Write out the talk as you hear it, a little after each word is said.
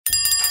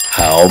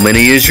How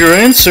many is your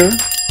answer?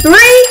 3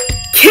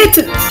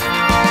 kittens.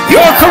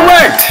 You're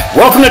correct!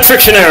 Welcome to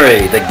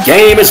Tricktionary. The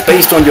game is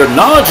based on your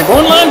knowledge of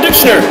online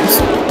dictionaries.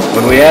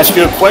 When we ask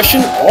you a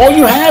question, all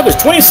you have is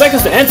 20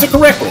 seconds to answer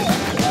correctly.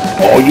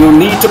 All you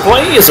need to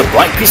play is a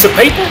blank piece of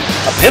paper,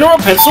 a pen or a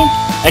pencil,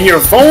 and your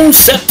phone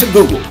set to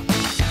Google.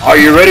 Are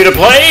you ready to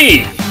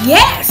play?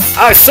 Yes.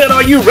 I said,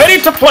 are you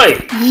ready to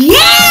play?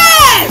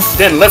 Yes.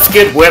 Then let's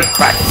get web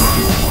cracking.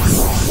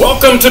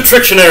 Welcome to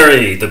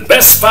Tricktionary, the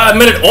best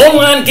 5-minute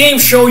online game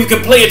show you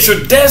can play at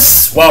your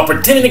desk while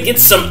pretending to get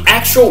some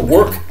actual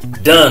work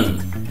done.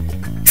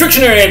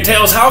 Tricktionary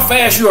entails how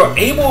fast you are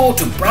able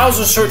to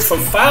browser search for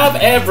 5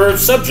 adverb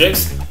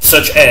subjects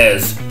such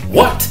as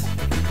what,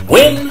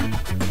 when,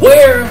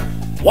 where,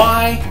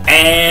 why,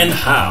 and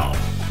how.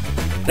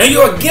 Now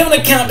you are given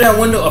a countdown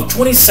window of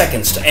 20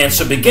 seconds to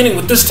answer beginning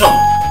with this tone.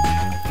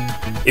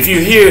 If you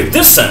hear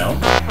this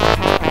sound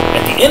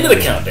at the end of the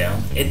countdown,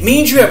 it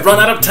means you have run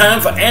out of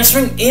time for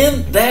answering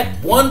in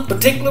that one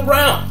particular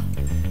round.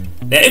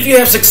 Now if you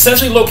have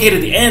successfully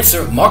located the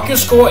answer, mark your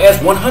score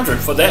as 100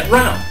 for that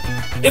round.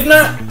 If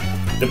not,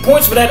 the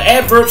points for that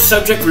adverb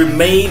subject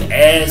remain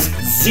as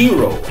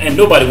 0, and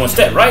nobody wants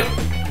that, right?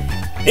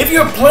 If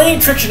you're playing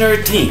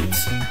Tricktionary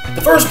teams,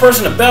 the first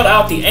person to belt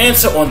out the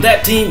answer on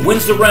that team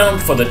wins the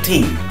round for the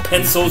team.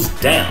 Pencils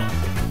down.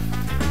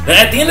 Now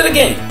at the end of the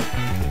game,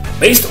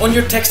 based on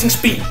your texting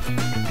speed,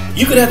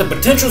 you could have the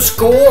potential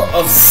score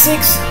of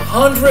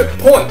 600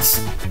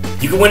 points.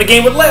 You can win a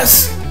game with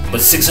less,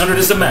 but 600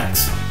 is the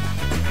max.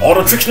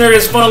 Although Tricktionary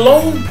is fun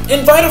alone,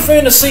 invite a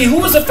friend to see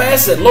who is the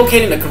fastest at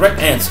locating the correct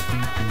answer.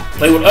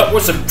 Play with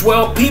upwards of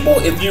 12 people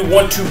if you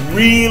want to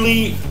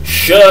really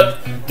shut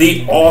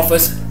the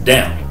office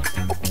down.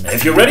 And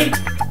if you're ready,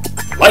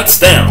 lights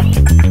down.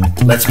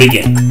 Let's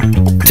begin.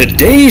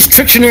 Today's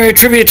Tricktionary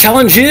Trivia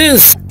Challenge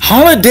is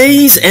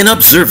holidays and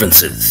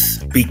observances,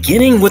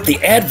 beginning with the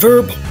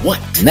adverb what.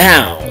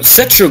 Now,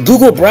 set your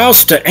Google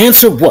browser to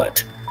answer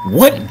what.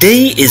 What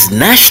day is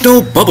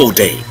National Bubble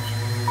Day?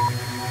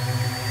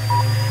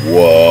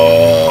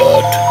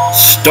 What?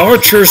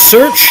 Start your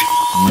search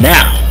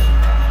now.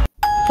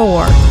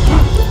 4.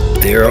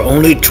 There are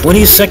only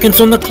 20 seconds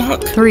on the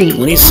clock. 3.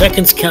 20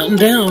 seconds counting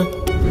down.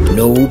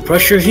 No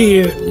pressure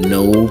here,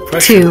 no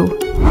pressure. 2.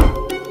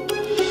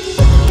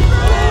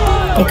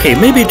 Okay,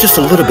 maybe just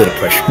a little bit of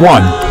pressure.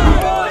 1.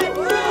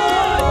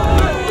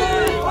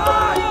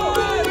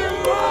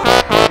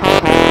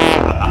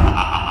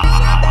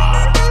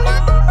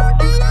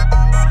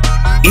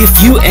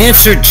 If you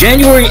answered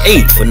January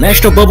 8th for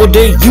National Bubble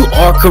Day, you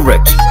are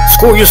correct.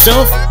 Score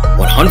yourself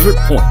 100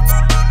 points.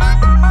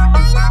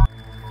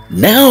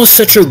 Now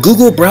set your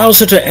Google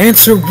browser to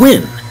answer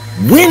when.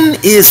 When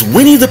is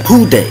Winnie the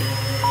Pooh Day?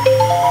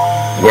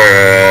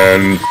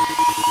 When?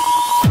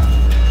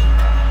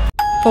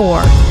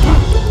 4.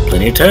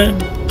 Plenty of time.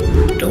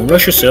 Don't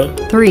rush yourself.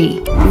 3.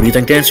 What do you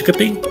think the answer could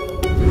be?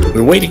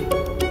 We're waiting.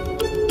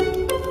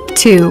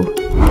 2.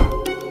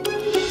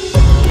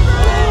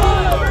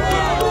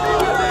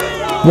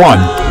 1.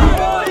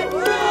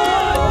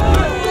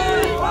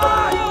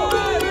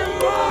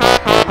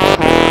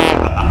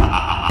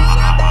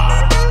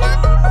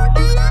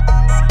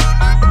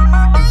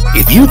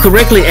 If you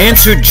correctly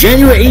answered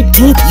January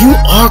 18th, you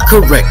are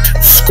correct.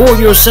 Score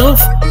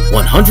yourself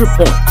 100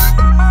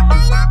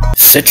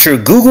 points. Set your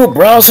Google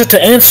browser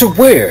to answer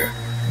where.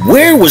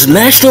 Where was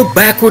National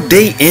Backward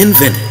Day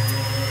invented?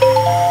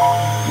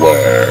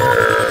 Where?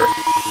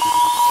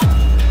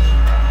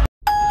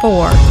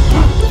 4.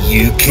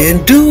 You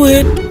can do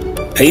it.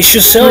 Pace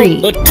yourself, 3.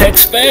 but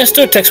text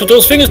faster. Text with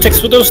those fingers,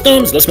 text with those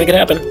thumbs. Let's make it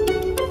happen.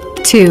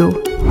 2.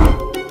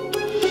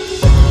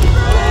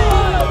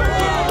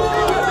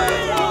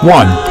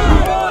 1.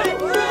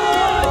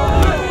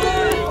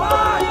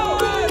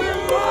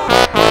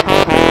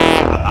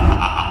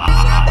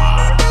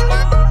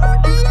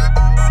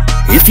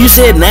 If you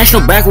said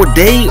National Backward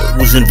Day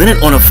was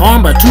invented on a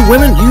farm by 2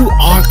 women, you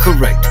are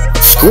correct.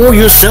 Score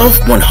yourself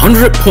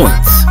 100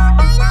 points.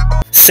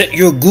 Set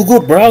your Google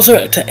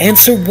browser to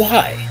answer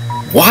why.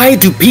 Why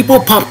do people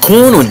pop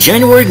corn on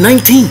January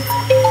 19th?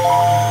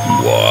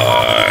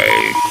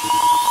 Why?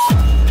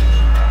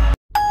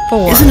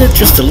 4. Isn't it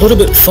just a little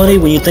bit funny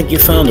when you think you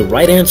found the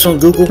right answer on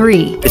Google?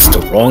 3. It's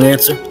the wrong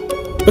answer.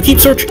 But keep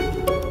searching.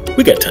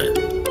 We got time.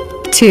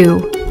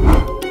 2.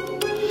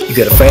 You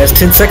got a fast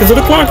 10 seconds on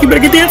the clock. You better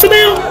get the answer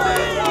now.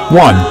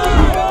 1.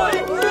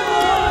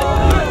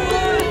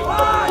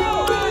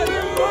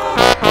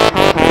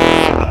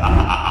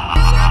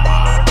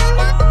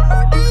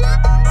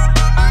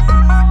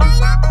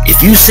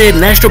 If you said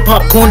National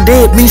Popcorn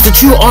Day, it means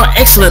that you are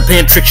excellent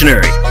playing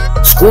Tricktionary.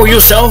 Score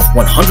yourself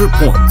 100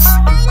 points.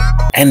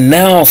 And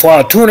now for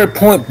our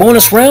 200-point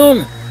bonus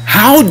round,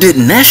 how did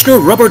National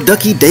Rubber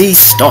Ducky Day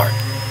start?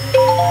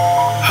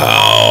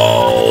 How?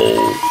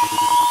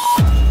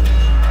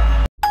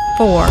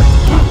 4.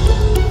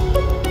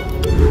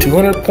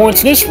 200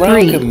 points this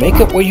round 3. could make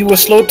up where you were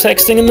slow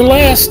texting in the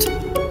last.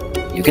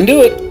 You can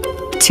do it.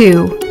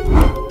 2.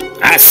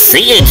 I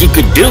said you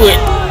could do it.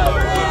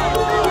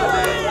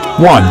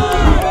 1.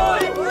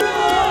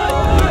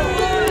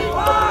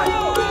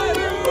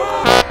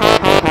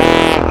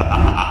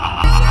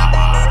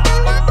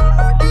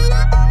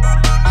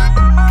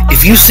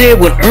 If you said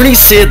when Ernie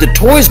said the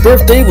toy's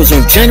birthday was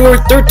on January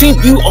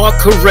 13th, you are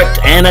correct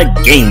and a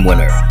game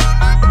winner.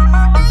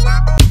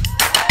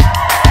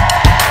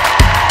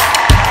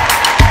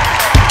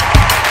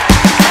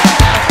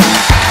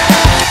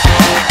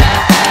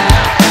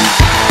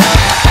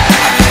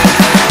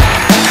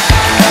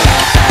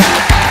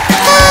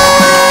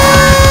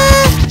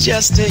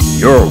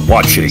 You're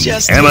watching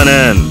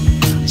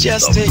MNN,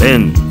 the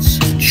men's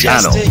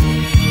channel.